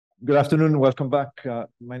Good afternoon. Welcome back.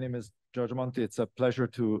 My name is Giorgio Monti. It's a pleasure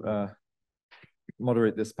to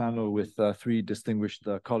moderate this panel with three distinguished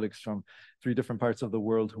colleagues from three different parts of the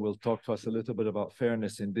world who will talk to us a little bit about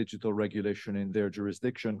fairness in digital regulation in their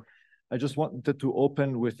jurisdiction. I just wanted to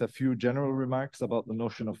open with a few general remarks about the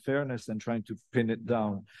notion of fairness and trying to pin it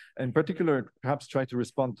down. In particular, perhaps try to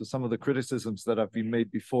respond to some of the criticisms that have been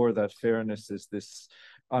made before, that fairness is this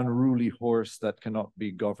unruly horse that cannot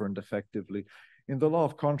be governed effectively. In the law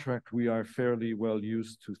of contract, we are fairly well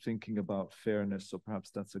used to thinking about fairness, so perhaps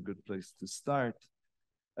that's a good place to start.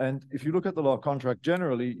 And if you look at the law of contract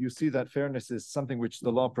generally, you see that fairness is something which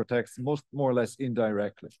the law protects more or less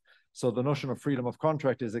indirectly. So the notion of freedom of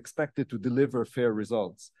contract is expected to deliver fair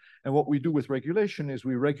results. And what we do with regulation is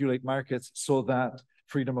we regulate markets so that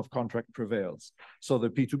freedom of contract prevails. So the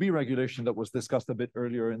P2B regulation that was discussed a bit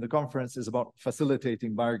earlier in the conference is about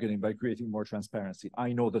facilitating bargaining by creating more transparency.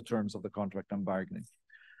 I know the terms of the contract I'm bargaining.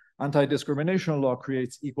 Anti-discrimination law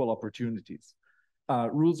creates equal opportunities.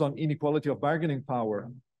 Rules on inequality of bargaining power,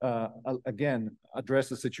 again, address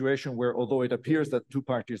a situation where, although it appears that two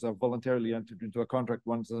parties have voluntarily entered into a contract,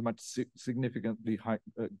 one has a much significantly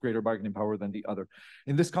greater bargaining power than the other.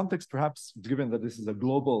 In this context, perhaps, given that this is a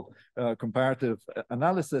global comparative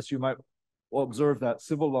analysis, you might observe that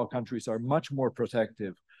civil law countries are much more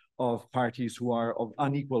protective of parties who are of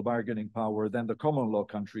unequal bargaining power than the common law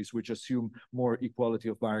countries, which assume more equality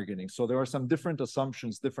of bargaining. So there are some different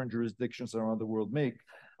assumptions different jurisdictions around the world make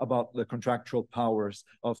about the contractual powers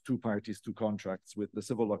of two parties to contracts, with the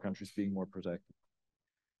civil law countries being more protected.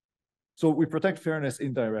 So we protect fairness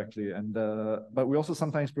indirectly, but we also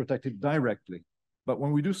sometimes protect it directly. But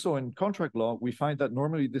when we do so in contract law, we find that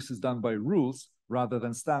normally this is done by rules rather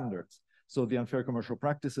than standards. So the Unfair Commercial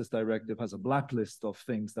Practices Directive has a blacklist of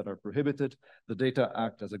things that are prohibited. The Data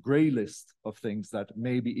Act has a gray list of things that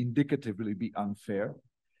may be indicatively be unfair.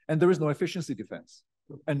 And there is no efficiency defense.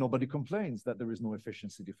 And nobody complains that there is no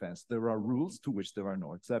efficiency defense. There are rules to which there are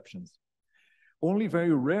no exceptions. Only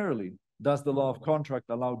very rarely does the law of contract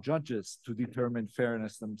allow judges to determine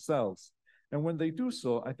fairness themselves. And when they do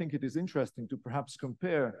so, I think it is interesting to perhaps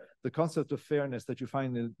compare the concept of fairness that you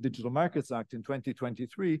find in the Digital Markets Act in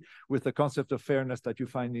 2023 with the concept of fairness that you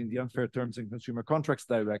find in the Unfair Terms and Consumer Contracts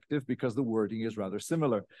Directive, because the wording is rather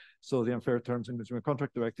similar. So the Unfair Terms and Consumer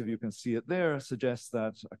Contract Directive, you can see it there, suggests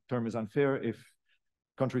that a term is unfair if,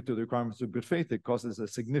 contrary to the requirements of good faith, it causes a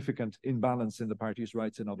significant imbalance in the parties'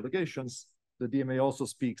 rights and obligations. The DMA also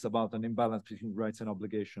speaks about an imbalance between rights and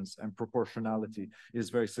obligations, and proportionality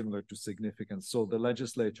is very similar to significance. So the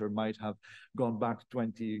legislature might have gone back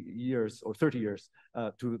 20 years or 30 years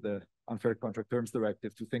to the Unfair Contract Terms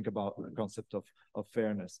Directive to think about the concept of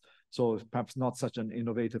fairness. So perhaps not such an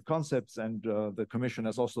innovative concept, and the Commission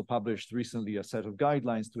has also published recently a set of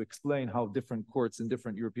guidelines to explain how different courts in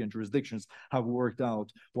different European jurisdictions have worked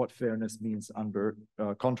out what fairness means under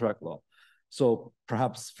contract law. So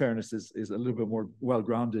perhaps fairness is a little bit more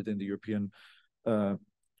well-grounded in the European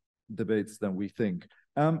debates than we think.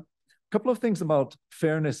 Couple of things about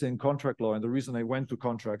fairness in contract law, and the reason I went to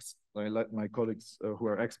contracts, I let my colleagues who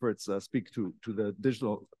are experts speak to the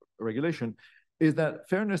digital regulation, is that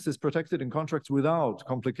fairness is protected in contracts without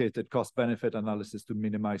complicated cost-benefit analysis to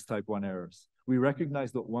minimize type 1 errors. We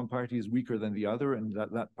recognize that one party is weaker than the other and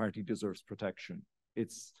that party deserves protection.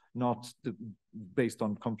 It's not based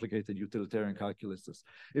on complicated utilitarian calculuses.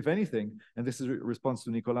 If anything, and this is a response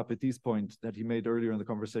to Nicolas Petit's point that he made earlier in the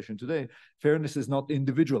conversation today, fairness is not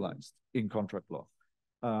individualized in contract law.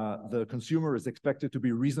 The consumer is expected to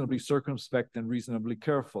be reasonably circumspect and reasonably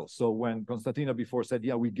careful. So when Konstantina before said,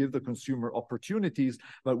 yeah, we give the consumer opportunities,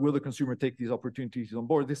 but will the consumer take these opportunities on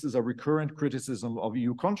board? This is a recurrent criticism of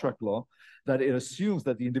EU contract law, that it assumes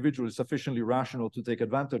that the individual is sufficiently rational to take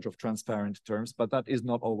advantage of transparent terms, but that is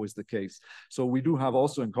not always the case. So we do have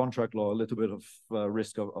also in contract law a little bit of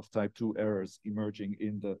risk of type 2 errors emerging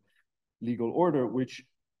in the legal order, which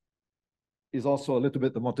is also a little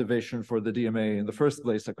bit the motivation for the DMA in the first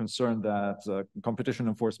place, a concern that competition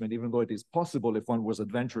enforcement, even though it is possible if one was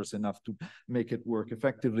adventurous enough to make it work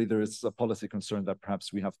effectively, there is a policy concern that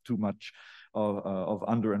perhaps we have too much of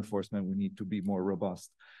under-enforcement. We need to be more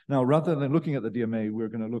robust. Now, rather than looking at the DMA, we're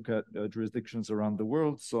going to look at jurisdictions around the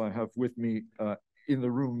world. So I have with me in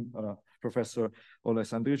the room Professor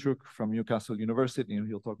Oles Andriychuk from Newcastle University, and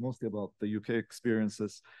he'll talk mostly about the UK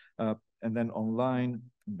experiences. And then online,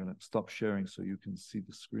 I'm going to stop sharing so you can see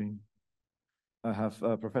the screen. I have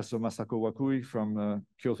Professor Masako Wakui from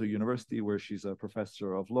Kyoto University, where she's a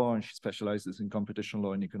professor of law, and she specializes in competition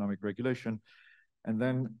law and economic regulation. And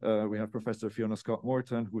then we have Professor Fiona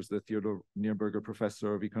Morton, who's the Theodore Nierberger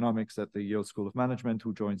Professor of Economics at the Yale School of Management,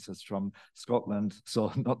 who joins us from Scotland,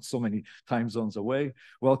 so not so many time zones away.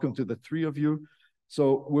 Welcome to the three of you.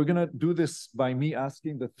 So we're going to do this by me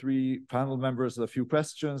asking the three panel members a few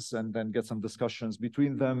questions and then get some discussions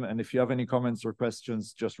between them. And if you have any comments or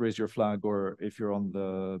questions, just raise your flag, or if you're on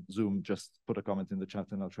the Zoom, just put a comment in the chat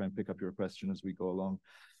and I'll try and pick up your question as we go along.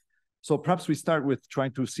 So perhaps we start with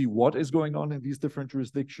trying to see what is going on in these different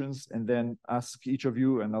jurisdictions and then ask each of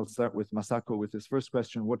you, and I'll start with Masako with his first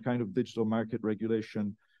question, what kind of digital market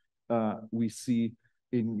regulation we see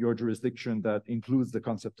in your jurisdiction that includes the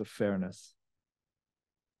concept of fairness?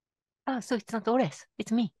 So it's not Oles,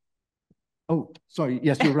 it's me. Oh, sorry.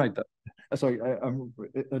 Yes, you're right. Sorry, I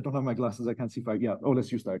don't have my glasses. I can't see far. Yeah,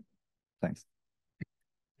 Oles, you start. Thanks.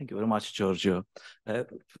 Thank you very much, Giorgio.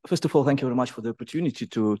 First of all, thank you very much for the opportunity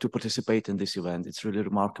to participate in this event. It's really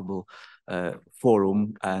remarkable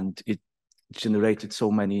forum, and it generated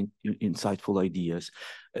so many insightful ideas.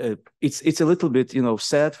 It's a little bit,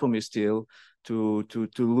 sad for me still to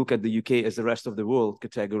look at the UK as the rest of the world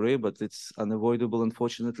category, but it's unavoidable,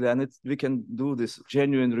 unfortunately. And we can do this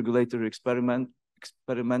genuine regulatory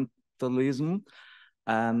experimentalism,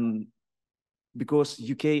 because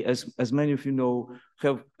UK, as many of you know,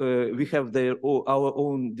 we have our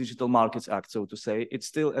own Digital Markets Act, so to say. It's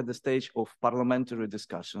still at the stage of parliamentary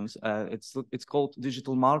discussions. It's called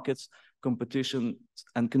Digital Markets, Competition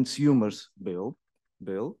and Consumers Bill,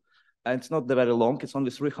 and it's not very long. It's only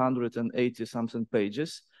 380 something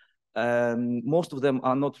pages. And most of them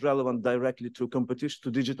are not relevant directly to competition, to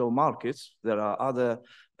digital markets. There are other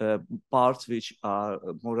parts which are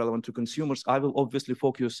more relevant to consumers. I will obviously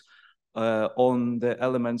focus on the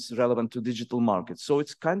elements relevant to digital markets. So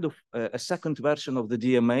it's kind of a second version of the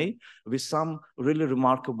DMA with some really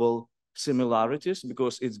remarkable similarities,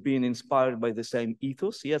 because it's been inspired by the same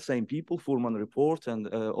ethos, same people, Furman report and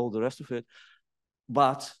all the rest of it.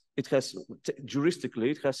 But it has, jurisdically,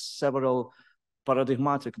 it has several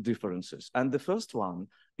paradigmatic differences. And the first one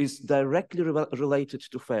is directly related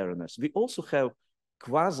to fairness. We also have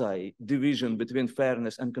quasi-division between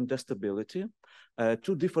fairness and contestability.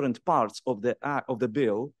 Two different parts of the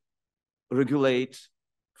bill regulate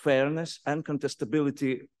fairness and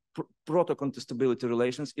contestability, proto-contestability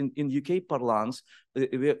relations. In UK parlance,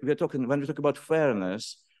 we're talking, when we talk about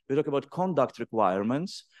fairness, we talk about conduct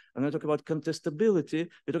requirements, and when we talk about contestability,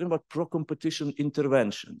 we're talking about pro-competition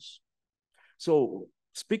interventions. So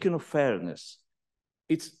speaking of fairness,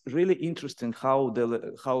 it's really interesting how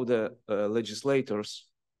the legislators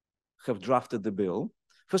have drafted the bill.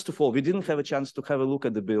 First of all, we didn't have a chance to have a look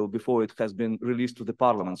at the bill before it has been released to the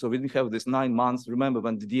parliament. So we didn't have this 9 months. Remember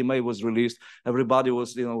when the DMA was released, everybody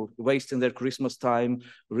was, wasting their Christmas time,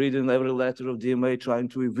 reading every letter of DMA, trying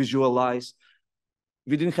to visualize.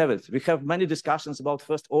 We didn't have it. We have many discussions about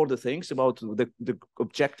first order things, about the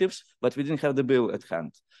objectives, but we didn't have the bill at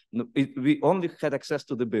hand. We only had access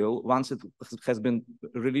to the bill once it has been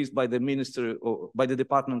released by the minister or by the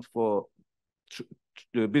Department for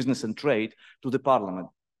Business and Trade to the parliament.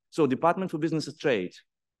 So Department for Business and Trade,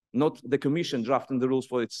 not the commission drafting the rules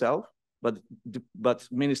for itself, but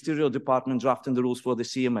ministerial department drafting the rules for the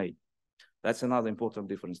CMA. That's another important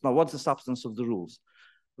difference. Now, what's the substance of the rules?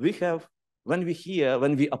 We have, when we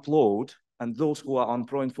upload, and those who are on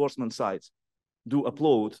pro-enforcement sites do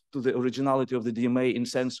upload to the originality of the DMA in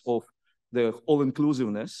sense of the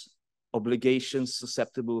all-inclusiveness, obligations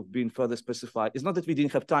susceptible of being further specified. It's not that we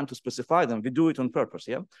didn't have time to specify them, we do it on purpose,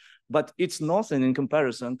 but it's nothing in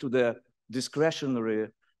comparison to the discretionary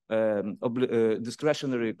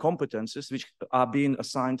competences which are being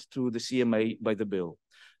assigned to the CMA by the bill.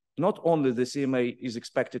 Not only the CMA is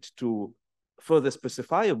expected to further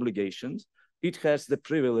specify obligations, it has the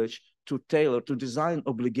privilege to tailor, to design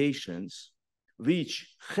obligations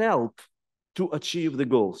which help to achieve the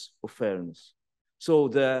goals of fairness. So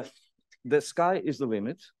the sky is the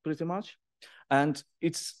limit, pretty much. And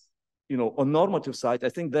it's, on normative side, I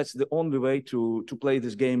think that's the only way to play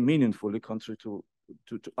this game meaningfully, contrary to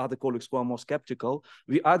other colleagues who are more skeptical.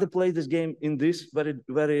 We either play this game in these very,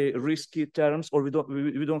 very risky terms, or we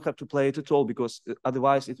don't have to play it at all, because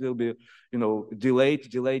otherwise it will be,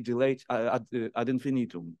 delayed ad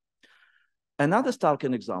infinitum. Another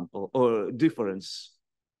starking example or difference,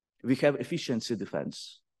 we have efficiency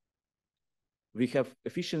defense. We have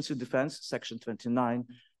efficiency defense, section 29,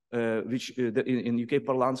 which in UK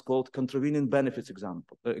parlance called contravening benefits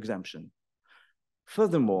exemption.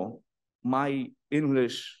 Furthermore, my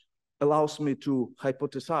English allows me to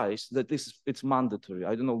hypothesize that it's mandatory.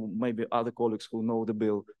 I don't know, maybe other colleagues who know the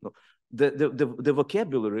bill. No. The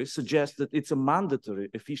vocabulary suggests that it's a mandatory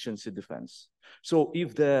efficiency defense. So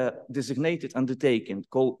if the designated undertaking,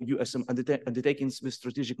 called USM undertakings with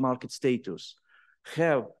strategic market status,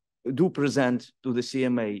 do present to the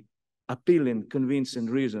CMA appealing, convincing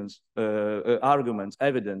reasons, arguments,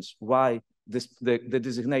 evidence why the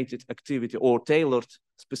designated activity or tailored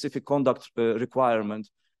specific conduct requirement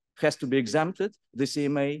has to be exempted, the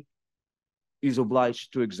CMA is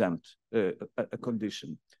obliged to exempt a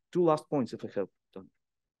condition. Two last points, if I have done.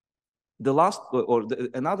 The last,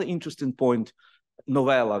 another interesting point,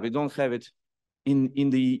 novella, we don't have it in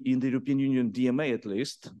the European Union DMA at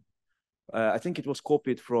least. I think it was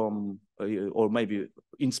copied from, or maybe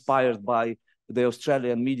inspired by the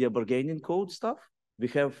Australian media bargaining code stuff. We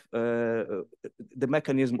have the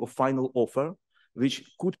mechanism of final offer, which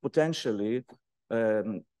could potentially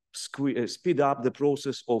speed up the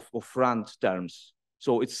process of front terms.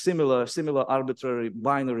 So it's similar arbitrary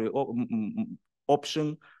binary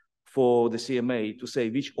option for the CMA to say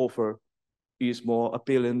which offer is more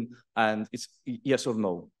appealing, and it's yes or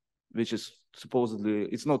no, which is supposedly,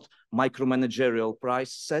 it's not micromanagerial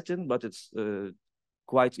price setting, but it's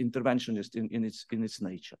quite interventionist in its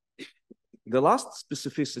nature. The last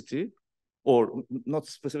specificity, or not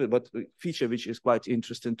specific, but feature which is quite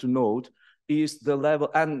interesting to note, is the level,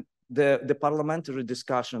 and the parliamentary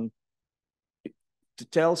discussion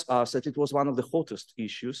tells us that it was one of the hottest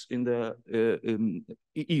issues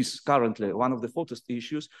is currently one of the hottest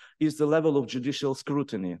issues, is the level of judicial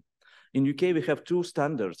scrutiny. In UK, we have two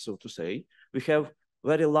standards, so to say. We have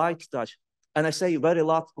very light touch, and I say very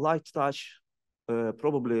light touch,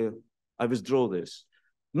 probably I withdraw this.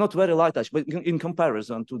 Not very light touch, but in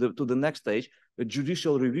comparison to the next stage, the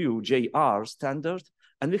judicial review, JR standard,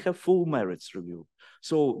 and we have full merits review.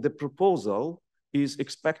 So the proposal is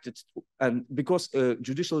expected, and because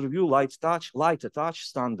judicial review lighter touch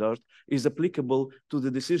standard is applicable to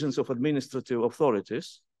the decisions of administrative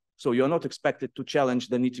authorities, so you're not expected to challenge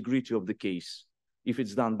the nitty-gritty of the case if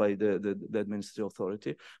it's done by the administrative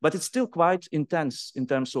authority, but it's still quite intense in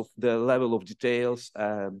terms of the level of details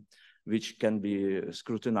which can be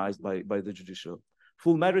scrutinized by the judicial.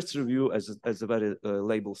 Full merits review, as the very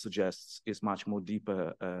label suggests, is much more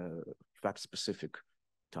deeper, fact-specific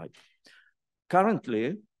type.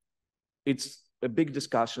 Currently, it's a big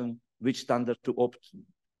discussion which standard to opt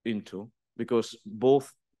into, because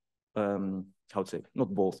both, how to say, not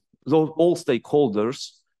both, all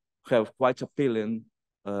stakeholders have quite appealing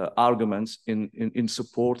arguments in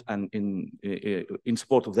support and in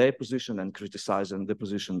support of their position and criticizing the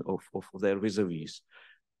position of their vis-a-vis.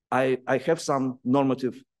 I have some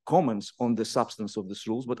normative comments on the substance of these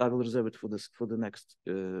rules, but I will reserve it for the next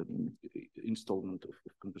installment of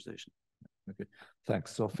conversation. Okay,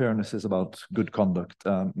 thanks. So fairness is about good conduct.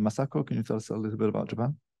 Masako, can you tell us a little bit about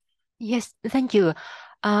Japan? Yes, thank you.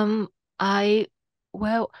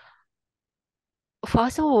 Well,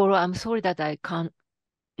 first of all, I'm sorry that I can't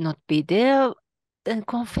not be there. Then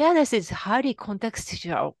fairness is highly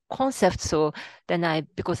contextual concept. So then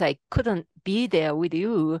because I couldn't be there with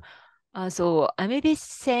you, so I may be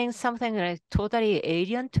saying something like totally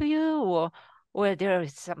alien to you, or there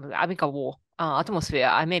is some amicable atmosphere.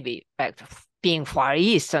 I may be like being Far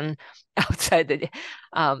East and outside the.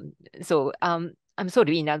 I'm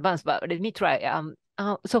sorry in advance, but let me try.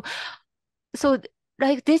 So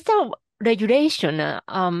like digital regulation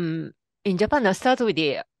in Japan starts with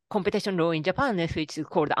the competition law in Japan, which is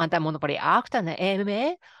called Anti-Monopoly Act, and the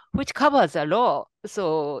AMA, which covers the law.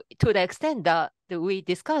 So to the extent that we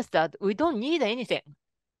discussed that we don't need anything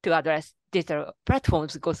to address digital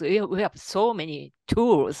platforms because we have so many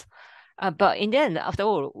tools. But in the end, after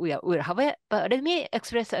all, we'll have it. But let me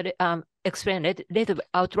explain it, little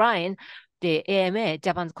outline the AMA,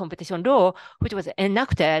 Japan's competition law, which was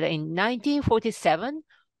enacted in 1947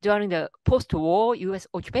 during the post-war U.S.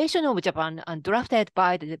 occupation of Japan and drafted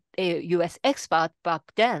by the U.S. expert back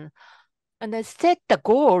then. And they set the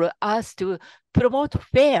goal as to promote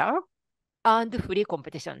fair and free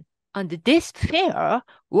competition. And this fair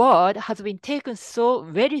word has been taken so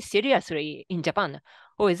very seriously in Japan.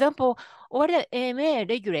 For example, all the AMA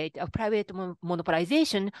regulate private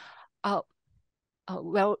monopolization.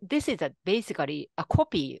 Well, this is basically a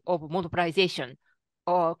copy of monopolization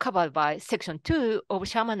covered by Section 2 of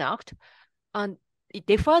Schuman Act, and it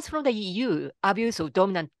differs from the EU abuse of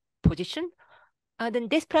dominant position. And then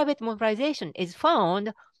this private monopolization is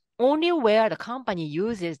found only where the company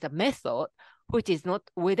uses the method which is not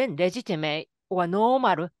within legitimate or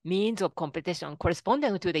normal means of competition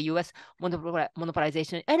corresponding to the US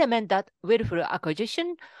monopolization element that willful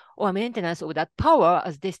acquisition or maintenance of that power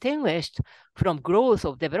as distinguished from growth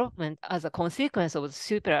of development as a consequence of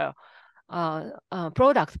super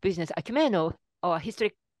product business acumen or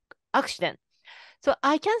historic accident. So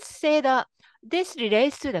I can say that this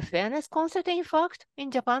relates to the fairness concept, in fact, in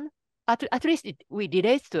Japan. At least it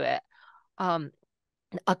relates to it.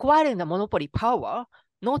 Acquiring the monopoly power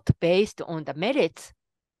not based on the merits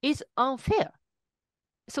is unfair.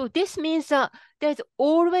 So this means that there's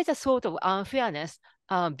always a sort of unfairness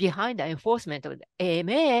behind the enforcement of the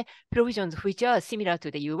AMA provisions, which are similar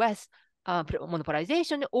to the US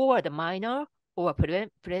monopolization or the minor or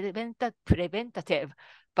preventative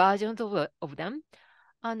versions of them.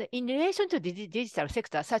 And in relation to the digital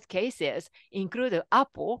sector, such cases include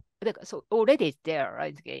Apple, so already it's there,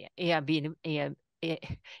 right? Airbnb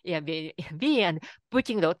and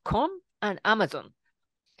Booking.com and Amazon.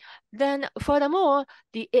 Then furthermore,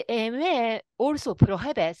 the AMA also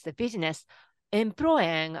prohibits the business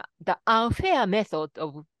employing the unfair method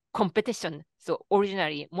of competition. So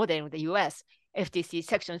originally model of the US FTC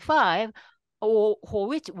Section 5, or for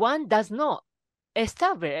which one does not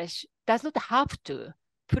have to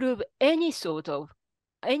prove any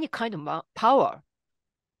kind of power.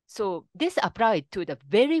 So this applied to the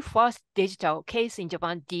very first digital case in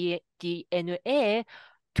Japan, DNA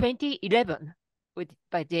 2011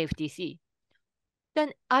 by the FTC.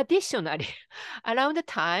 Then additionally, around the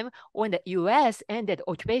time when the US ended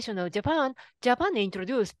occupation of Japan, Japan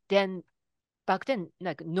introduced back then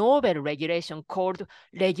like novel regulation called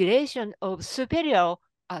regulation of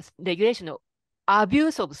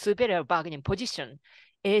abuse of superior bargaining position,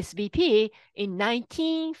 ASBP, in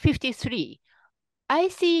 1953. I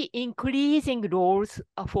see increasing roles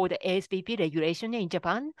for the ASBP regulation in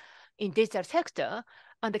Japan in digital sector,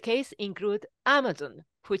 and the case include Amazon,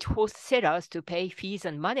 which forced sellers to pay fees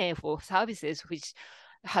and money for services which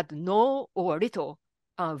had no or little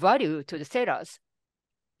value to the sellers.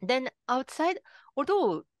 Then outside,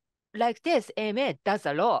 although like this, AMA does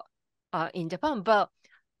a lot in Japan, but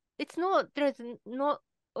it's not, there's not,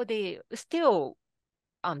 still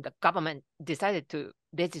the government decided to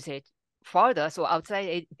legislate further. So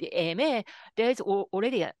outside the AMA, there is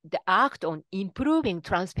already the act on improving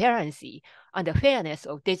transparency and the fairness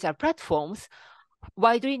of digital platforms,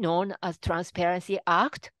 widely known as Transparency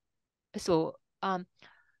Act. So, and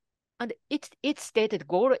its stated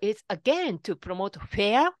goal is again to promote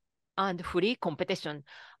fair and free competition.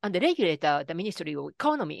 And the regulator, the Ministry of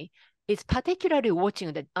Economy, is particularly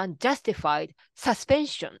watching the unjustified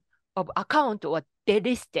suspension of account or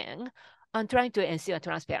delisting and trying to ensure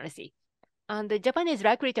transparency. And Japan is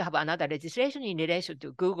likely to have another legislation in relation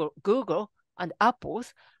to Google and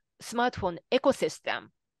Apple's smartphone ecosystem,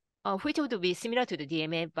 which would be similar to the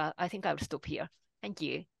DMA, but I think I will stop here. Thank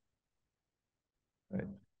you. Right.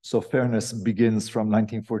 So fairness begins from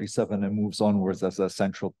 1947 and moves onwards as a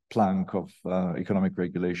central plank of economic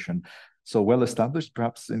regulation. So well established,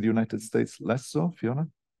 perhaps in the United States, less so, Fiona?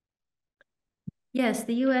 Yes,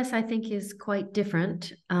 the US, I think, is quite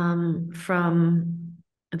different from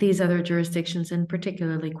these other jurisdictions, and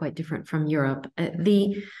particularly quite different from Europe.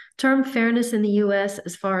 The term fairness in the US,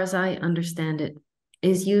 as far as I understand it,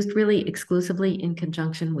 is used really exclusively in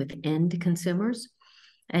conjunction with end consumers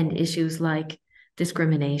and issues like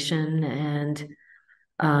discrimination and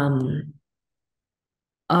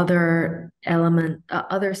other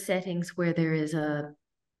settings where there is a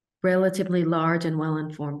relatively large and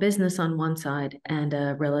well-informed business on one side and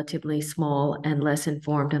a relatively small and less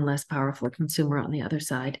informed and less powerful consumer on the other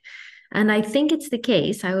side. And I think it's the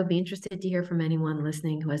case, I would be interested to hear from anyone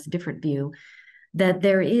listening who has a different view, that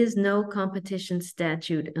there is no competition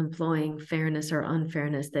statute employing fairness or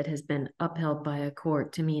unfairness that has been upheld by a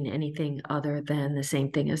court to mean anything other than the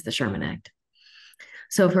same thing as the Schuman Act.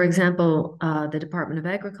 So, for example, the Department of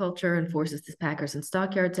Agriculture enforces the Packers and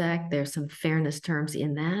Stockyards Act. There's some fairness terms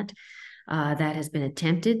in that. That has been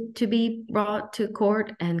attempted to be brought to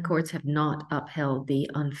court, and courts have not upheld the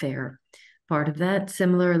unfair part of that.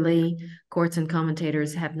 Similarly, courts and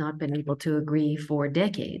commentators have not been able to agree for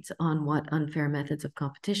decades on what unfair methods of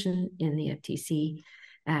competition in the FTC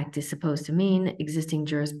Act is supposed to mean. Existing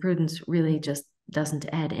jurisprudence really just doesn't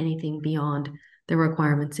add anything beyond the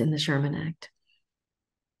requirements in the Sherman Act.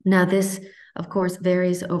 Now, this, of course,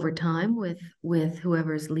 varies over time with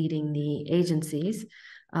whoever's leading the agencies.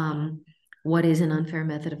 What is an unfair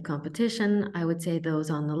method of competition? I would say those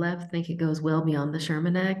on the left think it goes well beyond the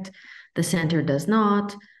Sherman Act. The center does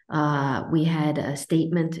not. We had a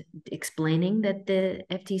statement explaining that the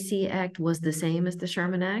FTC Act was the same as the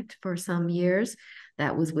Schuman Act for some years.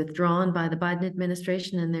 That was withdrawn by the Biden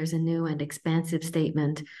administration, and there's a new and expansive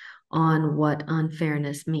statement on what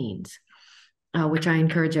unfairness means, which I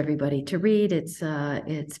encourage everybody to read.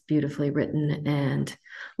 It's beautifully written and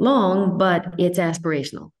long, but it's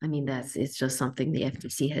aspirational. I mean, it's just something the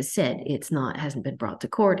FTC has said. Hasn't been brought to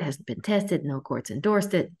court, hasn't been tested, no courts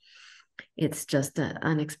endorsed it. It's just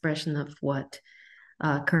an expression of what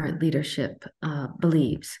current leadership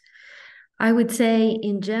believes. I would say,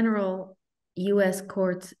 in general, U.S.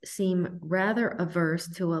 courts seem rather averse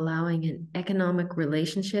to allowing an economic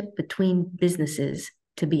relationship between businesses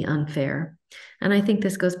to be unfair. And I think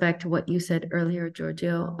this goes back to what you said earlier,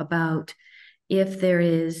 Giorgio, about if there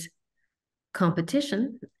is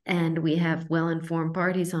competition and we have well-informed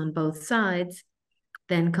parties on both sides,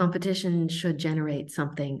 then competition should generate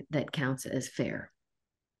something that counts as fair.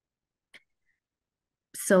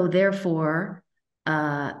 So therefore,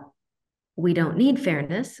 we don't need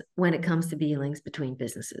fairness when it comes to dealings between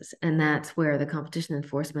businesses. And that's where the competition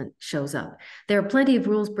enforcement shows up. There are plenty of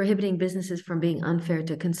rules prohibiting businesses from being unfair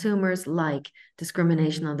to consumers, like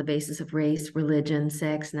discrimination on the basis of race, religion,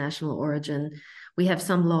 sex, national origin. We have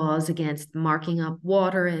some laws against marking up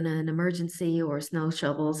water in an emergency or snow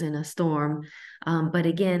shovels in a storm. But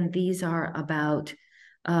again, these are about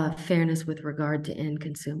fairness with regard to end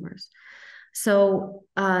consumers. So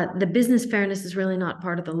the business fairness is really not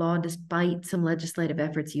part of the law, despite some legislative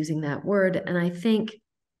efforts using that word. And I think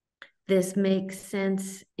this makes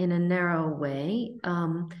sense in a narrow way.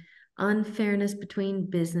 Unfairness between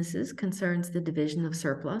businesses concerns the division of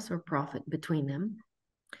surplus or profit between them.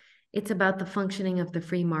 It's about the functioning of the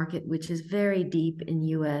free market, which is very deep in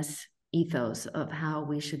U.S. ethos of how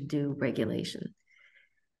we should do regulation.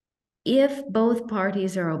 If both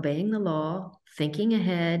parties are obeying the law, thinking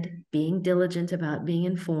ahead, being diligent about being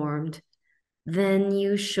informed, then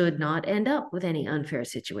you should not end up with any unfair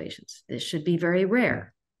situations. This should be very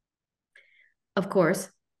rare. Of course,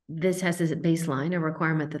 this has as a baseline a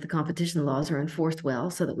requirement that the competition laws are enforced well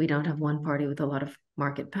so that we don't have one party with a lot of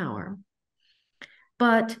market power.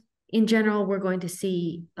 But in general, we're going to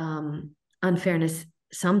see unfairness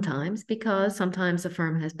sometimes, because sometimes a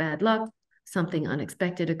firm has bad luck, something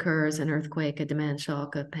unexpected occurs, an earthquake, a demand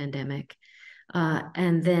shock, a pandemic,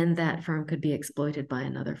 and then that firm could be exploited by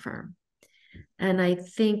another firm. And I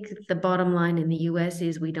think the bottom line in the US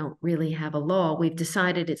is we don't really have a law. We've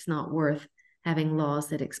decided it's not worth having laws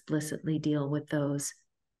that explicitly deal with those,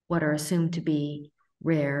 what are assumed to be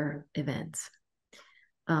rare events.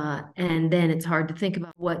 And then it's hard to think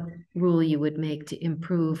about what rule you would make to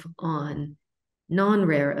improve on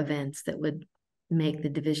non-rare events that would make the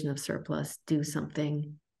division of surplus do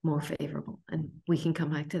something more favorable. And we can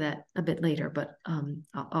come back to that a bit later, but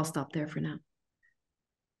I'll stop there for now.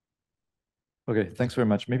 Okay, thanks very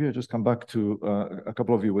much. Maybe I'll just come back to a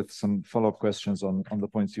couple of you with some follow-up questions on the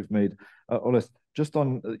points you've made. Oles, just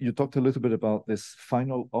on, you talked a little bit about this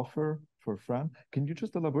final offer for Fran. Can you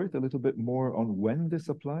just elaborate a little bit more on when this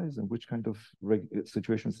applies and which kind of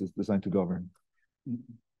situations it's designed to govern?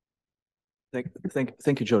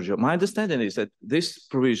 Thank you, Giorgio. My understanding is that this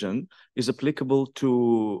provision is applicable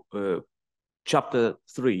to Chapter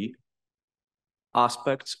 3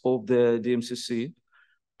 aspects of the DMCC,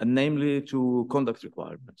 and namely to conduct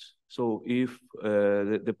requirements. So if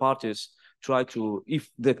the parties try to, if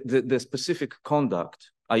the specific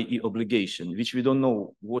conduct, i.e. obligation, which we don't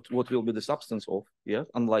know what will be the substance of, yeah,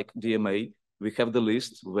 unlike DMA, we have the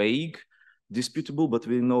list, vague, disputable, but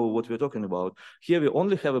we know what we're talking about. Here we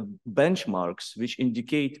only have benchmarks which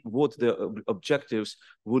indicate what the objectives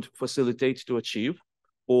would facilitate to achieve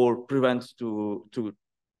or prevent to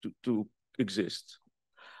exist.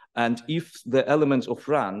 And if the elements of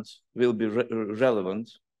rent will be relevant,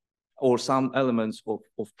 or some elements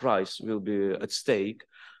of price will be at stake,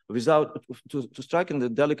 without to striking the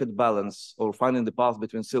delicate balance or finding the path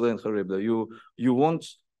between Scylla and Charybdis, you want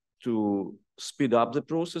to speed up the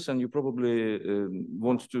process, and you probably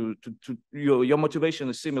want to your motivation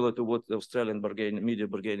is similar to what the Australian media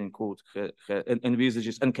bargaining code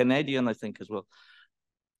envisages, and Canadian, I think, as well.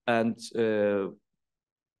 And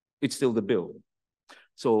it's still the bill.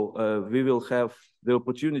 So we will have the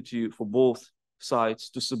opportunity for both sides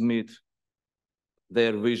to submit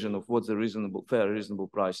their vision of what the fair, reasonable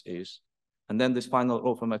price is. And then this final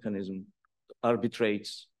offer mechanism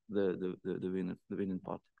arbitrates the winning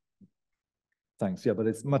part. Thanks. Yeah, but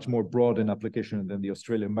it's much more broad in application than the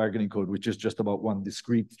Australian bargaining code, which is just about one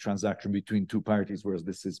discrete transaction between two parties, whereas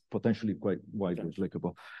this is potentially quite widely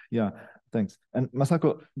applicable. Yeah, thanks. And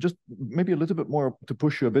Masako, just maybe a little bit more to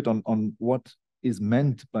push you a bit on what is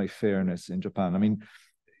meant by fairness in Japan. I mean,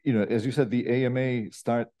 you know, as you said, the AMA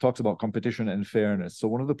talks about competition and fairness. So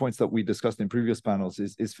one of the points that we discussed in previous panels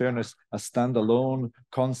is fairness a standalone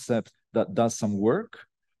concept that does some work,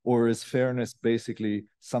 or is fairness basically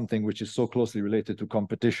something which is so closely related to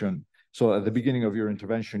competition? So at the beginning of your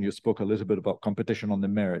intervention, you spoke a little bit about competition on the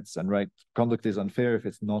merits, and right, conduct is unfair if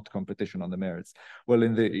it's not competition on the merits. Well,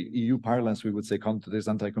 in the EU parlance, we would say conduct is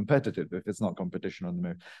anti-competitive if it's not competition on the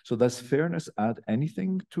merits. So does fairness add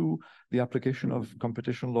anything to the application of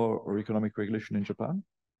competition law or economic regulation in Japan?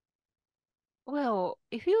 Well,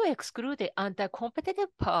 if you exclude the anti-competitive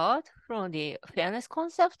part from the fairness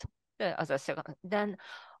concept as a second, then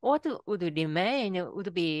what would remain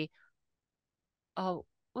would be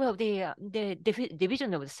well, the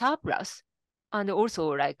division of the surplus, and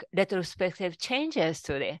also like retrospective changes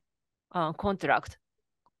to the contract.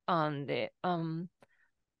 And when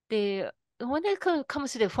it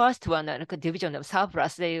comes to the first one, like a division of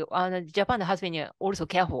surplus, Japan has been also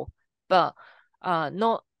careful, but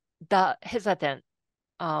not that hesitant.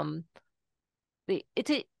 Under the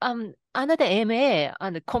AMA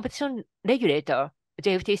and the competition regulator,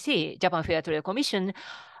 JFTC, Japan Fair Trade Commission,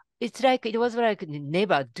 it was like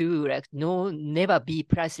never do, like never be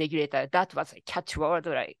price regulator. That was a catchword,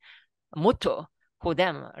 like motto for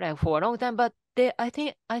them, like for a long time. But I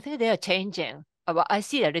think they are changing. I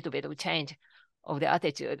see a little bit of change of the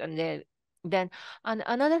attitude, and then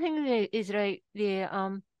another thing is like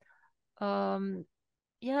yeah.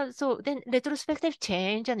 So then retrospective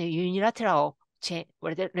change and unilateral change,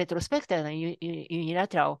 retrospective and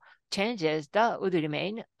unilateral changes that would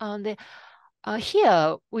remain. And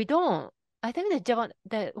here we don't. I think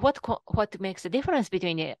what makes the difference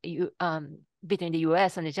between the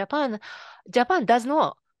US and Japan does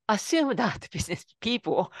not assume that business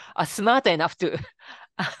people are smart enough to.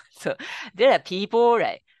 So there are people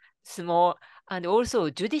like small, and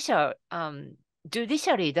also judiciary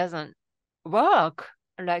doesn't work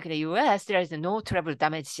like the US. There is no treble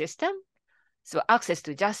damage system, so access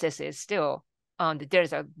to justice is still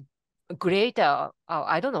there's a greater,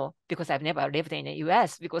 I don't know, because I've never lived in the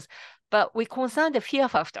US, but we concern the fear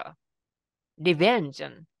factor, revenge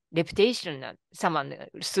and reputation. Someone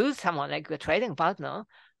sues someone like a trading partner,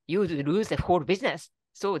 you would lose the whole business.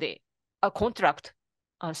 So the contract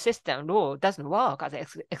system law doesn't work as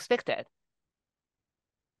expected.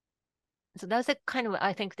 So that's a kind of,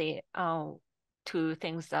 I think, the two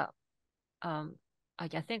things that I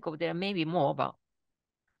can think of. There may be more, but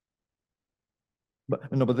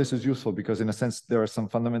But this is useful because in a sense, there are some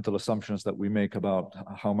fundamental assumptions that we make about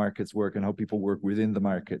how markets work and how people work within the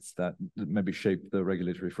markets that maybe shape the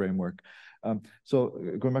regulatory framework. So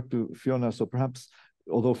going back to Fiona, so perhaps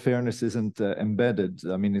although fairness isn't embedded,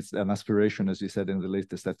 I mean, it's an aspiration, as you said, in the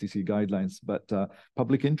latest FTC guidelines, but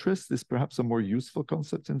public interest is perhaps a more useful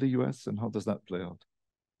concept in the US, and how does that play out?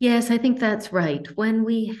 Yes, I think that's right. When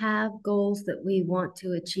we have goals that we want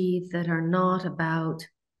to achieve that are not about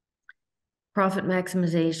profit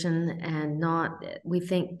maximization and we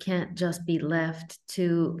think can't just be left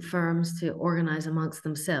to firms to organize amongst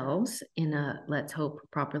themselves in a, let's hope,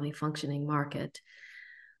 properly functioning market,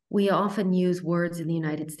 we often use words in the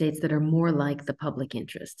United States that are more like the public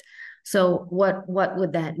interest. So what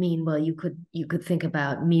would that mean? Well, you could think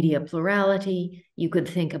about media plurality, you could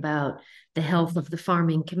think about the health of the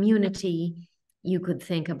farming community, you could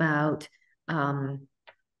think about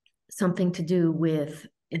something to do with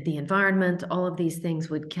the environment. All of these things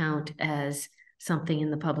would count as something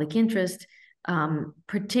in the public interest,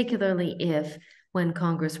 particularly if when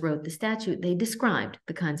Congress wrote the statute, they described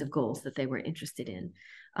the kinds of goals that they were interested in.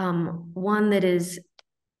 One that is,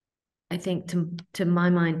 I think, to my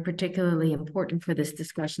mind, particularly important for this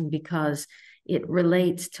discussion because it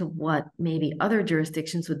relates to what maybe other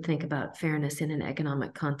jurisdictions would think about fairness in an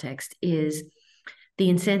economic context, is the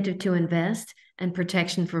incentive to invest and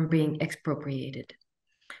protection from being expropriated.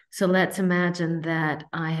 So let's imagine that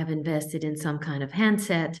I have invested in some kind of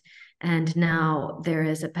handset, and now there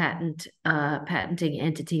is a patenting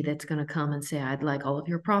entity that's going to come and say, I'd like all of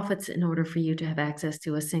your profits in order for you to have access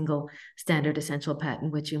to a single standard essential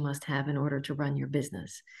patent, which you must have in order to run your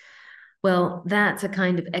business. Well, that's a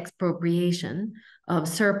kind of expropriation of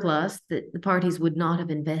surplus that the parties would not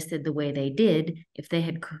have invested the way they did if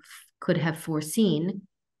they could have foreseen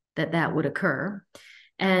that that would occur.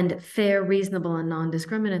 And fair, reasonable, and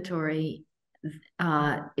non-discriminatory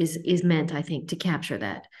is meant, I think, to capture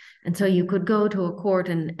that. And so you could go to a court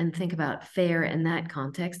and think about fair in that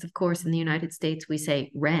context. Of course, in the United States, we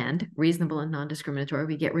say RAND, reasonable and non-discriminatory.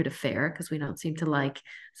 We get rid of fair because we don't seem to like,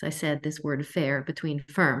 as I said, this word fair between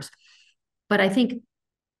firms. But I think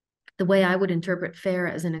the way I would interpret fair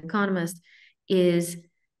as an economist is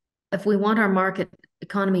if we want our market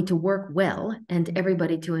economy to work well and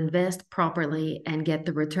everybody to invest properly and get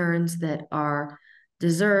the returns that are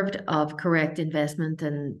deserved of correct investment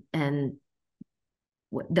and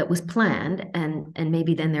that was planned, and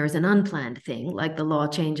maybe then there's an unplanned thing like the law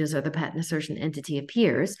changes or the patent assertion entity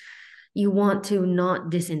appears, you want to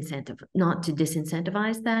not to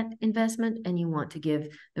disincentivize that investment, and you want to give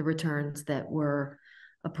the returns that were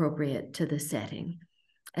appropriate to the setting.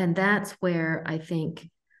 And that's where I think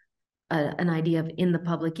an idea of in the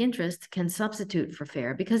public interest can substitute for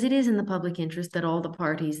fair, because it is in the public interest that all the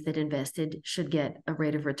parties that invested should get a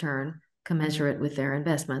rate of return commensurate with their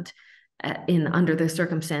investment under the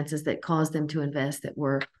circumstances that caused them to invest that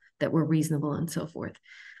were reasonable and so forth.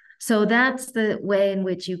 So that's the way in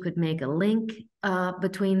which you could make a link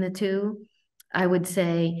between the two. I would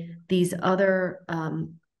say these other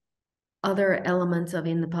elements of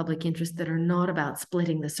in the public interest that are not about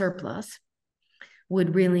splitting the surplus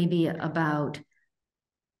would really be about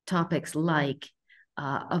topics like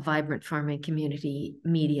a vibrant farming community,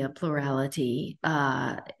 media plurality,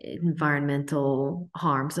 environmental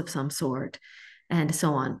harms of some sort, and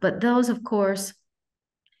so on. But those, of course,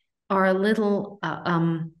 are a little,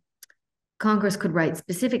 Congress could write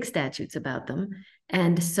specific statutes about them.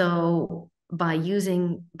 And so by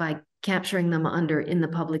capturing them under in the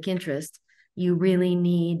public interest, you really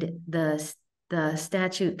need the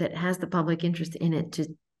statute that has the public interest in it to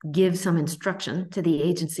give some instruction to the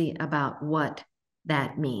agency about what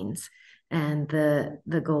that means and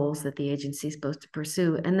the goals that the agency is supposed to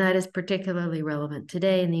pursue. And that is particularly relevant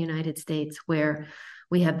today in the United States, where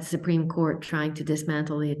we have the Supreme Court trying to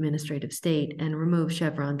dismantle the administrative state and remove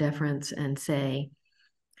Chevron deference and say,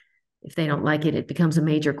 if they don't like it, it becomes a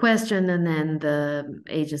major question, and then the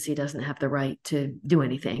agency doesn't have the right to do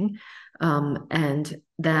anything. And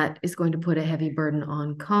that is going to put a heavy burden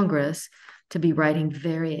on Congress to be writing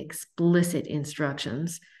very explicit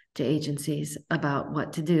instructions to agencies about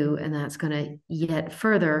what to do. And that's going to yet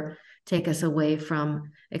further take us away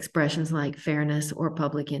from expressions like fairness or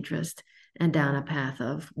public interest and down a path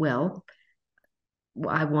of, well,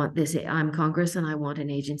 I want this, I'm Congress, and I want an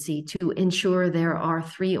agency to ensure there are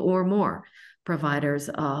 3 or more providers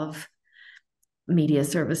of media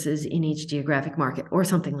services in each geographic market, or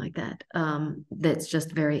something like that. That's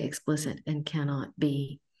just very explicit and cannot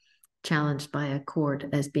be challenged by a court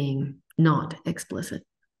as being not explicit.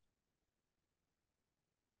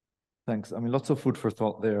 Thanks. I mean, lots of food for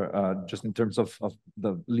thought there, just in terms of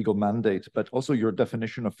the legal mandate, but also your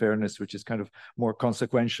definition of fairness, which is kind of more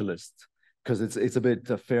consequentialist, because it's a bit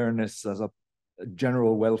fairness as a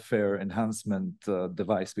general welfare enhancement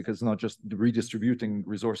device, because it's not just redistributing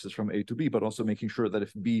resources from A to B, but also making sure that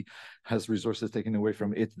if B has resources taken away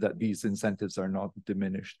from it, that B's incentives are not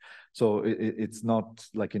diminished. So it's not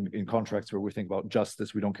like in contracts where we think about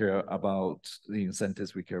justice, we don't care about the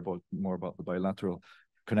incentives, we care more about the bilateral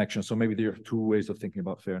connection. So maybe there are 2 ways of thinking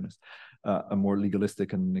about fairness, a more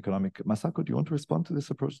legalistic and economic. Masako, do you want to respond to this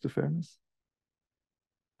approach to fairness?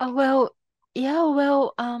 Well, yeah,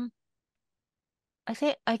 well,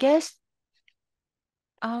 I guess,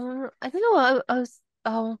 I don't know, I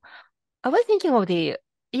was thinking of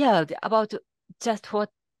about just what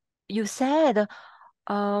you said,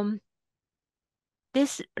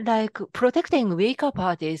 this like protecting weaker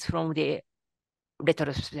parties from the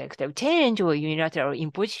retrospective change or unilateral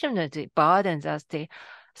imposition of the burdens as the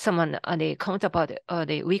counterpart,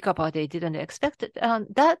 the weaker party didn't expect it.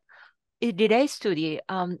 That it relates to the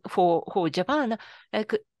for Japan,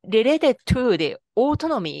 like related to the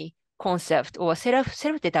autonomy concept or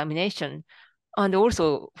self-determination, and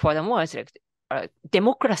also furthermore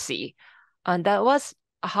democracy, and that was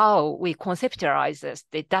how we conceptualized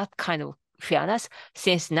that kind of fairness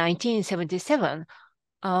since 1977.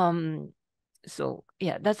 So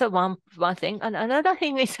yeah, that's one thing. And another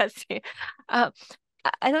thing is that I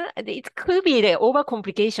don't. It could be the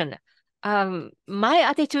overcomplication. My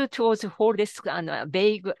attitude towards whole this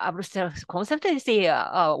vague abstract concept is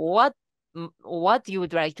what you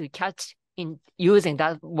would like to catch in using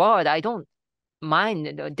that word. I don't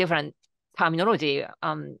mind the different terminology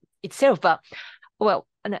itself, but well,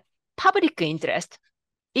 public interest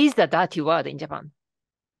is the dirty word in Japan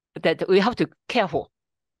that we have to be careful.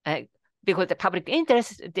 Because the public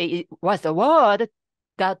interest was a word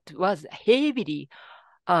that was heavily,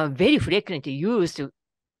 very frequently used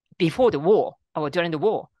before the war or during the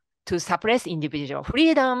war to suppress individual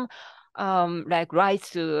freedom, like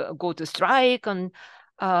rights to go to strike and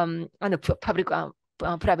public,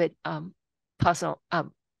 private, personal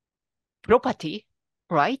property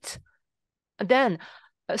rights. Then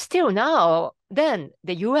still now, then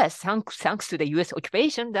the U.S., thanks to the U.S.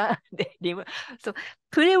 occupation, so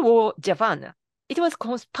pre-war Japan, it was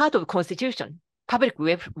part of Constitution, public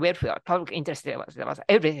welfare, public interest, there was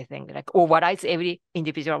everything, like overrides every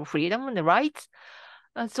individual freedom and the rights.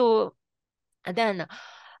 And so then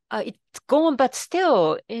it's gone, but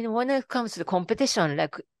still, when it comes to the competition,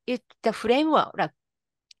 like the framework, like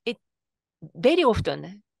it very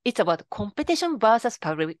often, it's about competition versus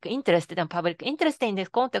public interest, and public interest in this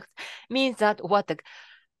context means that what the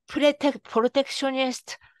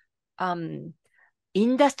protectionist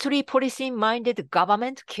industry policy-minded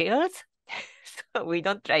government cares. So we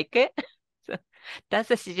don't like it. So that's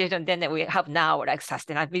the situation. Then we have now like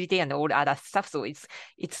sustainability and all other stuff. So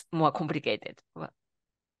it's more complicated.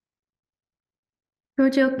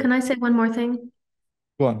 Giorgio, can I say one more thing?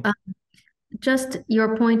 Go on. Just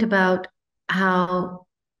your point about how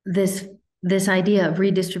this idea of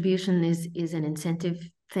redistribution is an incentive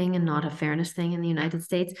thing and not a fairness thing in the United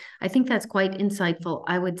States. I think that's quite insightful.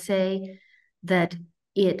 I would say that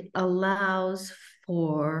it allows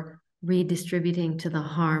for redistributing to the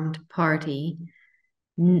harmed party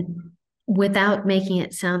without making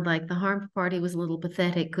it sound like the harmed party was a little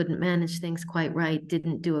pathetic, couldn't manage things quite right,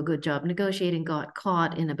 didn't do a good job negotiating, got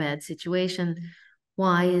caught in a bad situation.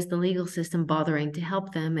 Why is the legal system bothering to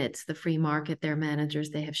help them? It's the free market, they're managers,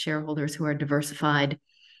 they have shareholders who are diversified.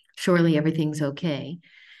 Surely everything's okay.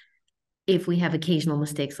 If we have occasional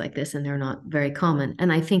mistakes like this, and they're not very common.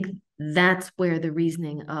 And I think that's where the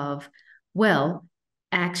reasoning of, well,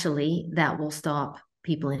 actually, that will stop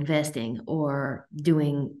people investing or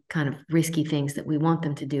doing kind of risky things that we want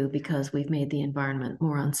them to do because we've made the environment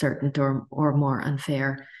more uncertain or more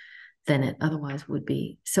unfair than it otherwise would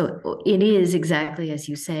be. So it is exactly as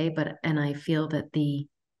you say, and I feel that the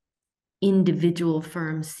individual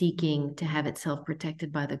firm seeking to have itself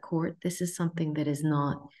protected by the court, this is something that is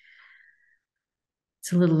not,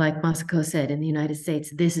 it's a little like Masako said, in the United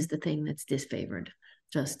States, this is the thing that's disfavored,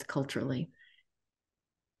 just culturally.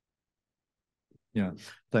 Yeah,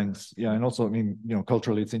 thanks. Yeah, and also, I mean,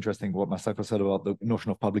 culturally, it's interesting what Masako said about the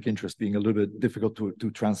notion of public interest being a little bit difficult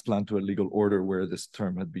to transplant to a legal order where this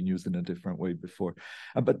term had been used in a different way before.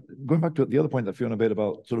 But going back to the other point that Fiona made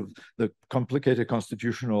about sort of the complicated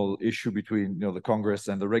constitutional issue between, the Congress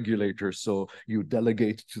and the regulators. So you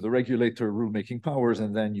delegate to the regulator rulemaking powers,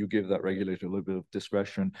 and then you give that regulator a little bit of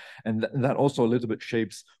discretion. And that also a little bit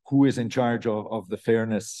shapes who is in charge of the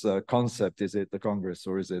fairness concept. Is it the Congress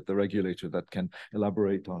or is it the regulator that can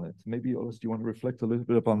elaborate on it? Maybe, Oles, do you want to reflect a little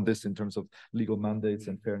bit upon this in terms of legal mandates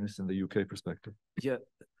and fairness in the UK perspective? Yeah,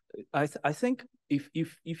 I think if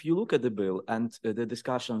you look at the bill and the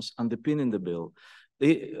discussions underpinning the bill,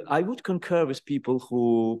 I would concur with people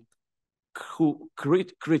who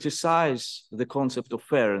criticize the concept of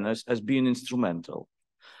fairness as being instrumental.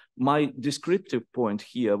 My descriptive point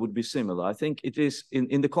here would be similar. I think it is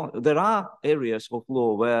there are areas of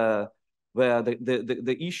law where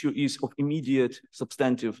the issue is of immediate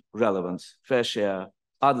substantive relevance, fair share,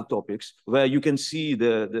 other topics, where you can see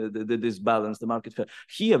the disbalance, the market fair.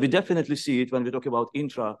 Here, we definitely see it when we talk about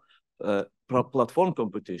platform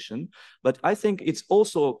competition, but I think it's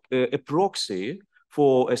also a proxy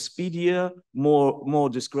for a speedier, more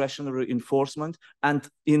discretionary enforcement. And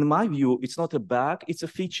in my view, it's not a bug, it's a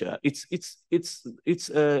feature. It's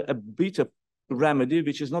a bit of remedy,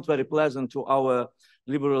 which is not very pleasant to our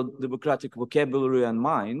liberal democratic vocabulary and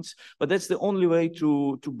minds, but that's the only way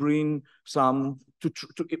to bring some,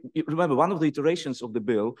 remember, one of the iterations of the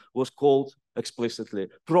bill was called explicitly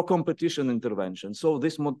pro-competition intervention. So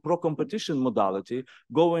this pro-competition modality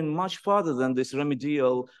going much further than this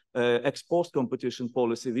remedial ex-post competition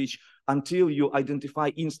policy, which until you identify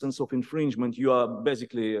instance of infringement, you are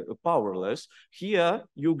basically powerless. Here,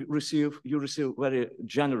 you receive very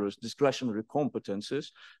generous discretionary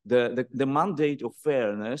competences. The mandate of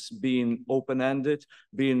fairness being open-ended,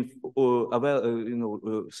 being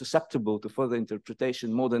susceptible to further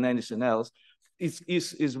interpretation more than anything else,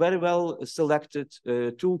 is very well selected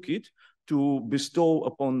toolkit to bestow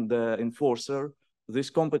upon the enforcer these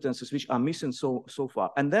competences which are missing so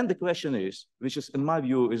far. And then the question is, which is in my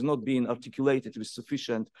view is not being articulated with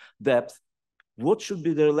sufficient depth, what should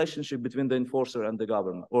be the relationship between the enforcer and the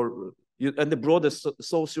government, and the broader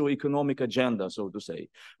socio-economic agenda, so to say.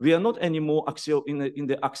 We are not anymore in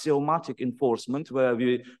the axiomatic enforcement where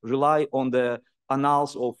we rely on the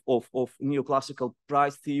annals of neoclassical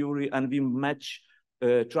price theory, and we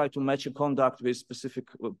try to match a conduct with specific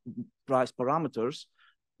price parameters.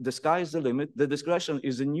 the sky is the limit. The discretion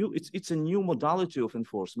is it's a new modality of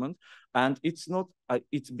enforcement, and it's not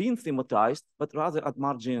it's been thematized, but rather ad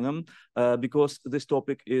marginum, because this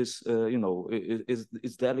topic is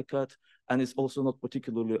is delicate, and it's also not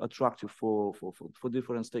particularly attractive for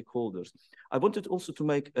different stakeholders. I wanted also to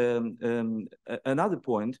make another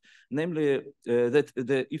point, namely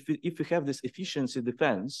that if we have this efficiency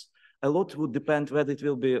defense, a lot would depend whether it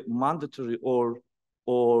will be mandatory or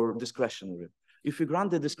discretionary. If we grant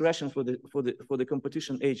the discretion for the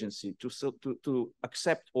competition agency to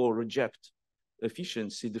accept or reject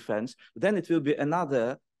efficiency defense, then it will be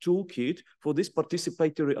another toolkit for this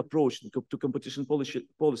participatory approach to competition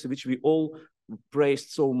policy, which we all praised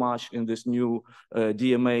so much in this new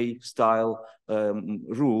DMA style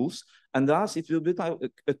rules. And thus it will be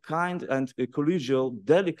a kind and a collegial,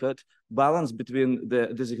 delicate balance between the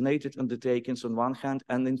designated undertakings on one hand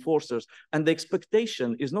and enforcers. And the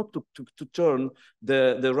expectation is not to turn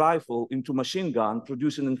the rifle into machine gun,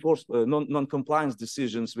 producing non-compliance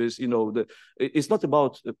decisions with, it's not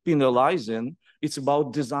about penalizing, it's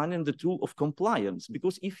about designing the tool of compliance.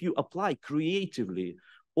 Because if you apply creatively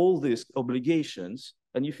all these obligations,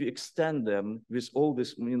 and if you extend them with all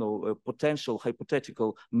this, potential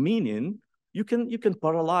hypothetical meaning, you can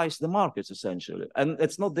paralyze the markets essentially. And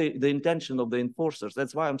it's not the intention of the enforcers.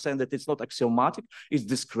 That's why I'm saying that it's not axiomatic, it's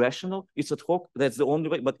discretional, it's ad hoc. That's the only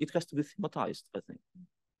way, but it has to be thematized, I think.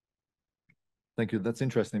 Thank you. That's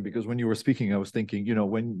interesting, because when you were speaking, I was thinking,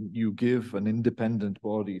 when you give an independent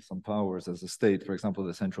body some powers as a state, for example,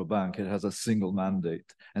 the central bank, it has a single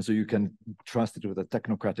mandate. And so you can trust it with a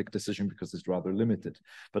technocratic decision because it's rather limited.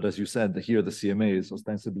 But as you said, here the CMA is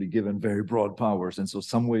ostensibly given very broad powers. And so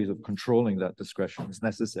some ways of controlling that discretion is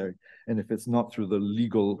necessary. And if it's not through the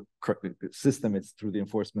legal system, it's through the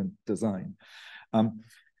enforcement design.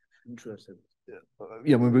 Interesting.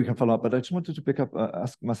 Yeah, we can follow up, but I just wanted to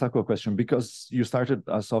ask Masako a question, because you started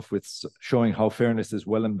us off with showing how fairness is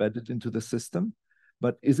well embedded into the system.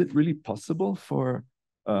 But is it really possible for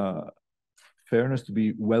fairness to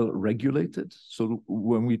be well regulated? So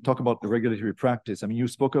when we talk about the regulatory practice, I mean, you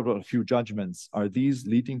spoke about a few judgments. Are these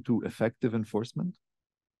leading to effective enforcement?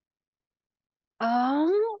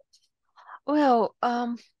 Well,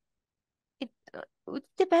 it would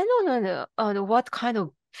depend on what kind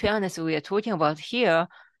of fairness we are talking about here.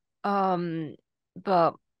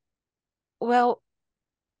 But well,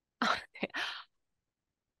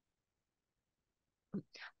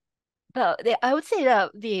 I would say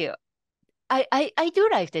that I do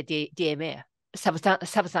like the DMA,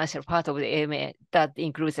 substantial part of the AMA that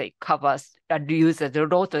includes, covers, uses a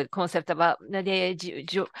lot of concept about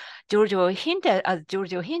Giorgio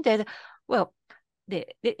hinted, well,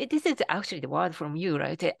 this is actually the word from you,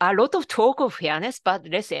 right? A lot of talk of fairness, but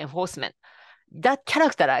less enforcement. That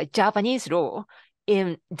characterize Japanese law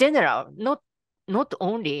in general, not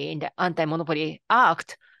only in the Anti-Monopoly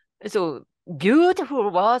Act. So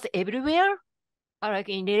beautiful words everywhere, like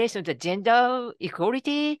in relation to gender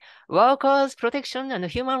equality, workers' protection, and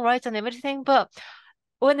human rights and everything. But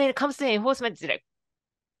when it comes to enforcement, it's like,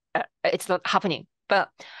 it's not happening. But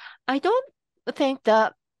I don't think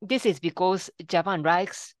that this is because Japan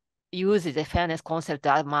uses the fairness concept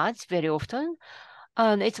that much very often.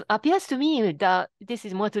 And it appears to me that this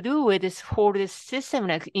is more to do with this whole system,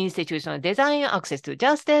 like institutional design, access to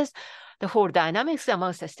justice, the whole dynamics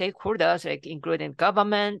amongst the stakeholders, like including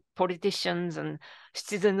government, politicians, and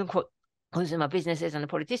citizen consumer businesses and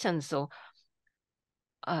politicians. So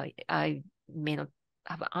I may not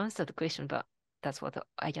have answered the question, but that's what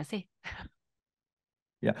I can say.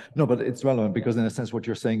 Yeah, no, but it's relevant because in a sense, what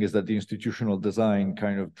you're saying is that the institutional design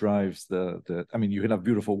kind of drives I mean, you can have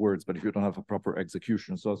beautiful words, but if you don't have a proper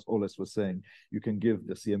execution, so as Oles was saying, you can give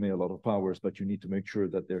the CMA a lot of powers, but you need to make sure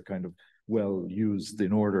that they're kind of well used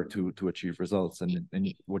in order to achieve results. And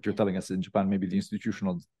what you're telling us in Japan, maybe the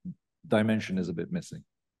institutional dimension is a bit missing.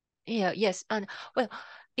 Yeah, yes. And well,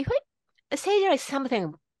 if I say there is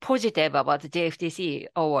something positive about the JFTC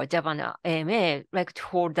or Japan AMA, like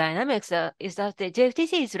whole dynamics, is that the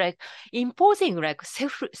JFTC is like imposing like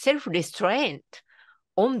self-restraint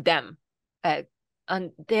on them. And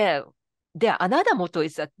their another motto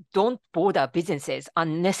is that don't bother businesses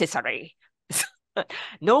unnecessarily.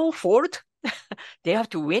 No fault. They have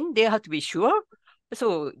to win. They have to be sure.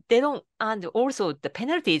 So they don't, and also the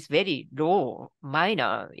penalty is very low,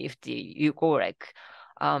 minor, if you go like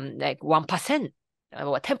 1%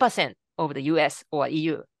 or 10% of the US or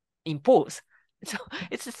EU impose. So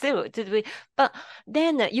it's still, but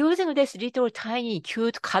then using this little tiny,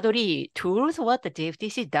 cute, cuddly tools, what the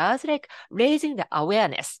JFTC does, like raising the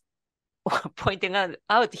awareness, or pointing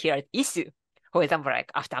out here issue. For example, like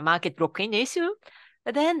aftermarket lock-in issue,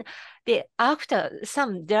 But then after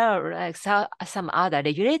there are like some other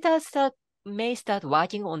regulators that may start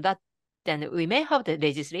working on that, then we may have the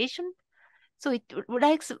legislation. So it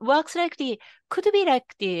works like could be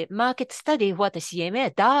like the market study what the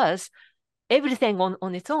CMA does, everything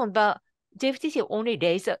on its own, but JFTC only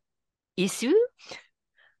raise an issue,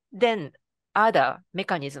 then other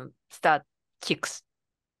mechanism start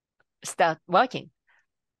working.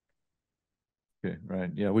 Okay, right.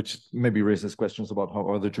 Yeah, which maybe raises questions about how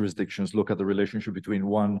other jurisdictions look at the relationship between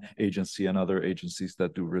one agency and other agencies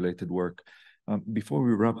that do related work. Before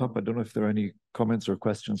we wrap up, I don't know if there are any comments or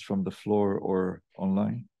questions from the floor or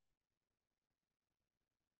online.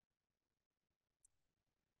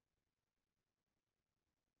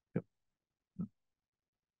 Yep.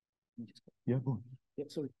 Yeah, go on. Yeah,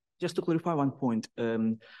 sorry. Just to clarify one point,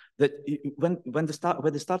 that when they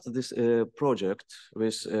started this project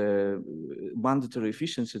with mandatory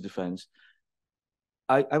efficiency defense,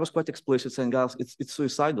 I was quite explicit saying, guys, it's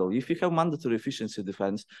suicidal. If you have mandatory efficiency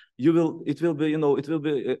defense, it will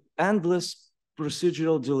be endless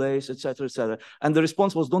procedural delays, etc., etc. And the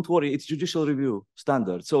response was, don't worry, it's judicial review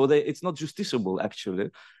standard. So it's not justiciable,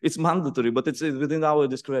 actually. It's mandatory, but it's within our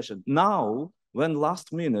discretion. Now, when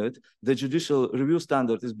last minute, the judicial review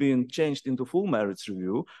standard is being changed into full merits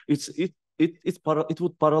review, it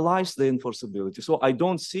would paralyze the enforceability. So I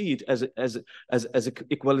don't see it as an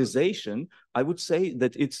equalization. I would say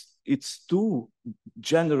that it's too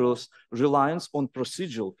generous reliance on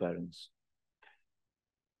procedural fairness.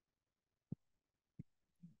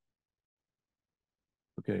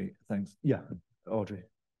 Okay, thanks. Yeah, Audrey.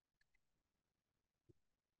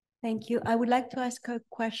 Thank you. I would like to ask a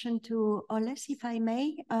question to Oles, if I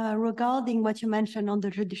may, regarding what you mentioned on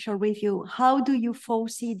the judicial review. How do you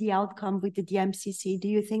foresee the outcome with the DMCC? Do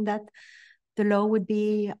you think that the law would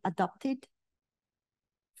be adopted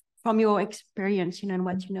from your experience, and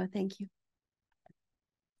what you know? Thank you.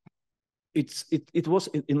 It was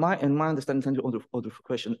in my understanding of the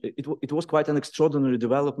question. It was quite an extraordinary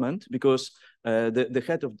development because the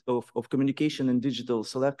head of communication and digital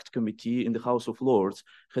select committee in the House of Lords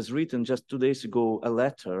has written just 2 days ago a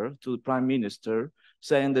letter to the Prime Minister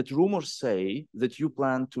saying that rumors say that you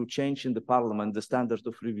plan to change in the Parliament the standard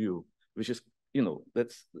of review, which is, you know,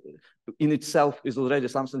 that's in itself is already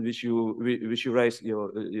something which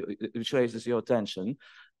raises your attention.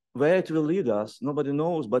 Where it will lead us, nobody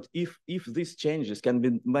knows. But if these changes can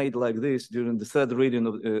be made like this during the third reading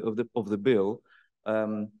of the bill,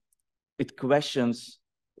 it questions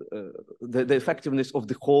the effectiveness of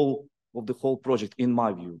the whole project, in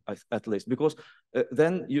my view, at least, because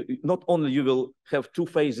then not only you will have 2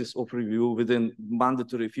 phases of review within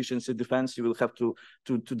mandatory efficiency defense, you will have to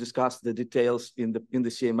discuss the details in the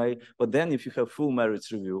CMA, but then if you have full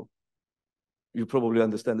merits review, you probably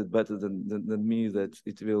understand it better than me that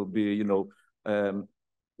it will be, you know,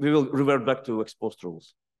 we will revert back to ex post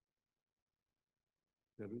rules.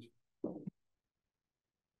 To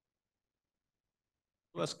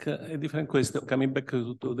ask a different question, coming back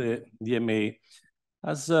to the DMA,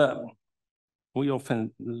 as we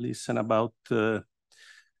often listen about,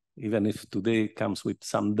 even if today comes with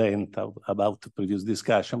some dent about the previous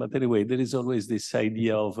discussion, but anyway, there is always this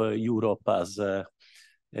idea of Europe as a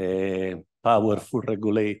powerful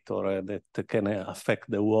regulator that can affect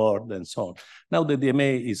the world and so on. Now the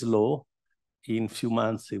DMA is law. In few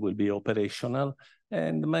months, it will be operational.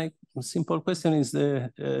 And my simple question is,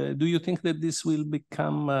 do you think that this will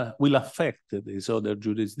will affect this other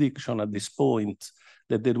jurisdiction at this point,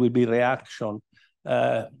 that there will be reaction?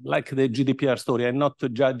 Like the GDPR story, I'm not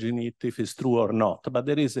judging it if it's true or not, but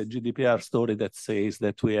there is a GDPR story that says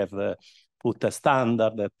that we have put a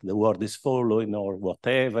standard that the world is following or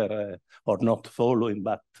whatever, or not following,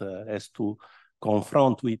 but has to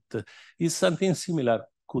confront with. Is something similar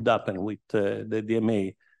could happen with the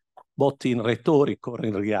DMA, both in rhetoric or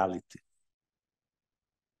in reality?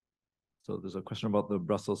 So there's a question about the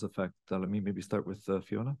Brussels effect. Let me maybe start with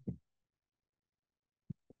Fiona.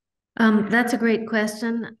 That's a great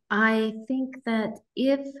question. I think that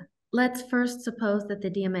let's first suppose that the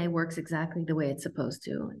DMA works exactly the way it's supposed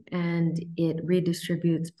to, and it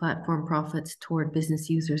redistributes platform profits toward business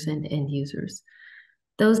users and end users.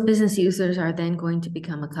 Those business users are then going to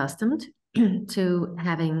become accustomed to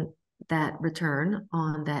having that return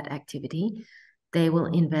on that activity. They will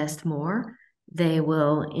invest more, they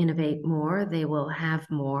will innovate more, they will have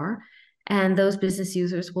more. And those business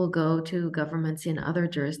users will go to governments in other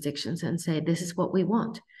jurisdictions and say, this is what we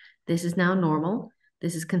want. This is now normal.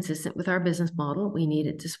 This is consistent with our business model. We need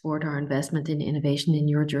it to support our investment in innovation in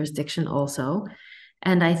your jurisdiction also.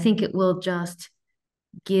 And I think it will just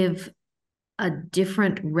give a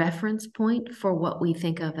different reference point for what we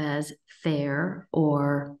think of as fair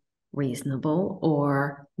or reasonable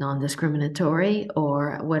or non-discriminatory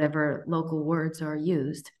or whatever local words are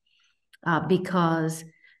used, because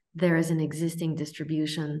there is an existing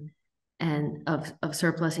distribution and of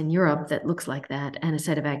surplus in Europe that looks like that, and a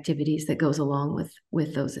set of activities that goes along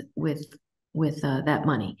with that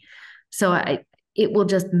money. So it will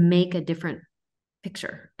just make a different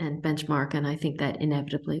picture and benchmark, and I think that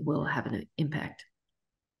inevitably will have an impact.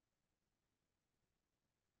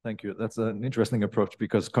 Thank you. That's an interesting approach,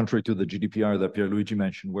 because contrary to the GDPR that Pierluigi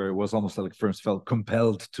mentioned, where it was almost like firms felt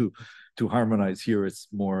compelled to harmonize, here it's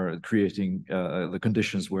more creating the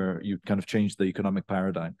conditions where you kind of change the economic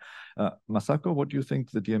paradigm. Masako, what do you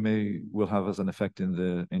think the DMA will have as an effect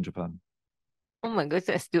in Japan? Oh my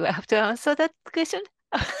goodness, do I have to answer that question?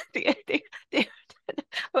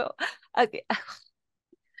 Well, okay.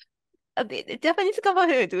 The Japanese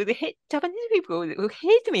government Japanese people would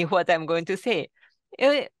hate me what I'm going to say.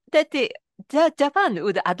 That Japan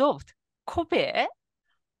would adopt, copy,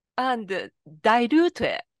 and dilute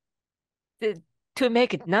it to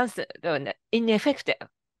make it ineffective.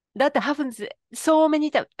 That happens so many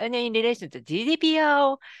times in relation to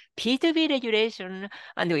GDPR, P2B regulation,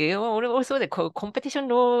 and also the competition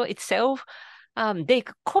law itself. They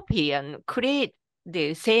copy and create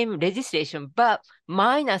the same legislation, but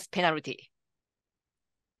minus penalty.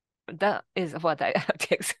 That is what I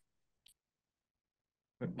object.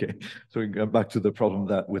 Okay, so we go back to the problem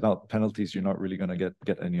that without penalties, you're not really going to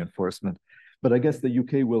get any enforcement. But I guess the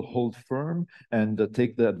UK will hold firm and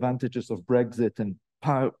take the advantages of Brexit and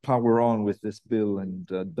power on with this bill and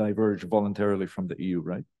diverge voluntarily from the EU,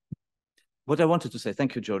 right? What I wanted to say,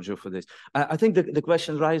 thank you, Giorgio, for this. I think the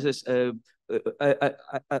question rises, I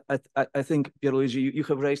think, Pierluigi, you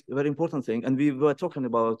have raised a very important thing, and we were talking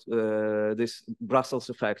about this Brussels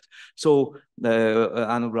effect. So,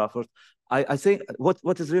 Anna Bradford, I think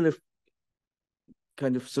what is really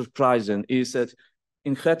kind of surprising is that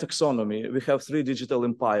in her taxonomy, we have 3 digital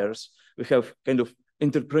empires. We have kind of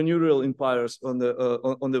entrepreneurial empires on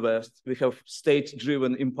the west. We have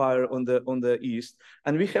state-driven empire on the east,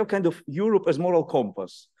 and we have kind of Europe as moral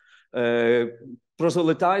compass,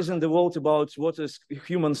 proselytizing the world about what is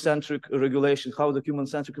human-centric regulation, how the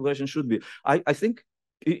human-centric regulation should be. I think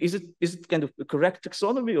is it kind of a correct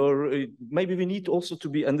taxonomy, or maybe we need also to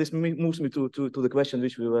be, and this moves me to the question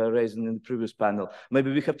which we were raising in the previous panel,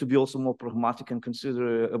 maybe we have to be also more pragmatic and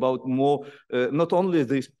consider about more, not only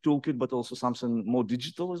this toolkit, but also something more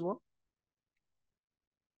digital as well?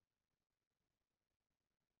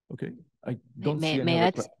 Okay, I don't may, see may any I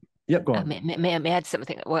other yeah, go on. May I add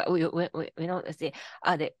something? Well, we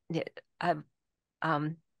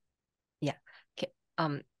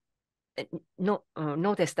know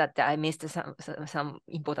notice that I missed some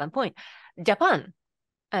important point. Japan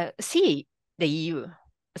see the EU,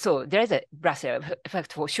 so there is a Brussels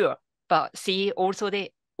effect for sure, but see also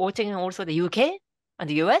watching also the UK and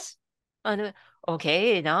the US, and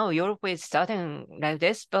okay, now Europe is starting like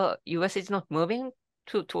this, but US is not moving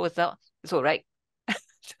towards that. So right,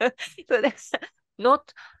 so that's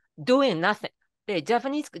not doing nothing. The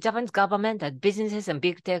Japanese government and businesses and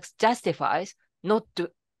big tech justifies not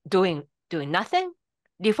doing nothing,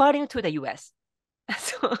 referring to the US.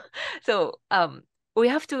 So we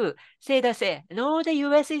have to say no, the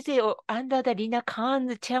US is under the Lina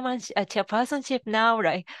Khan's chairpersonship now,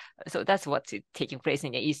 right? So that's what's taking place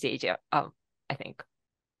in East Asia, I think.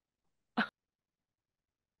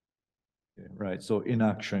 Right. So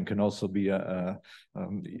inaction can also be a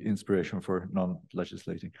inspiration for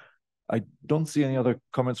non-legislating. I don't see any other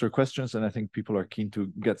comments or questions, and I think people are keen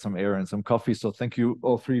to get some air and some coffee. So thank you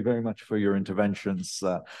all 3 very much for your interventions.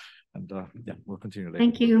 Yeah, we'll continue later.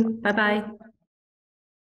 Thank you. Bye-bye.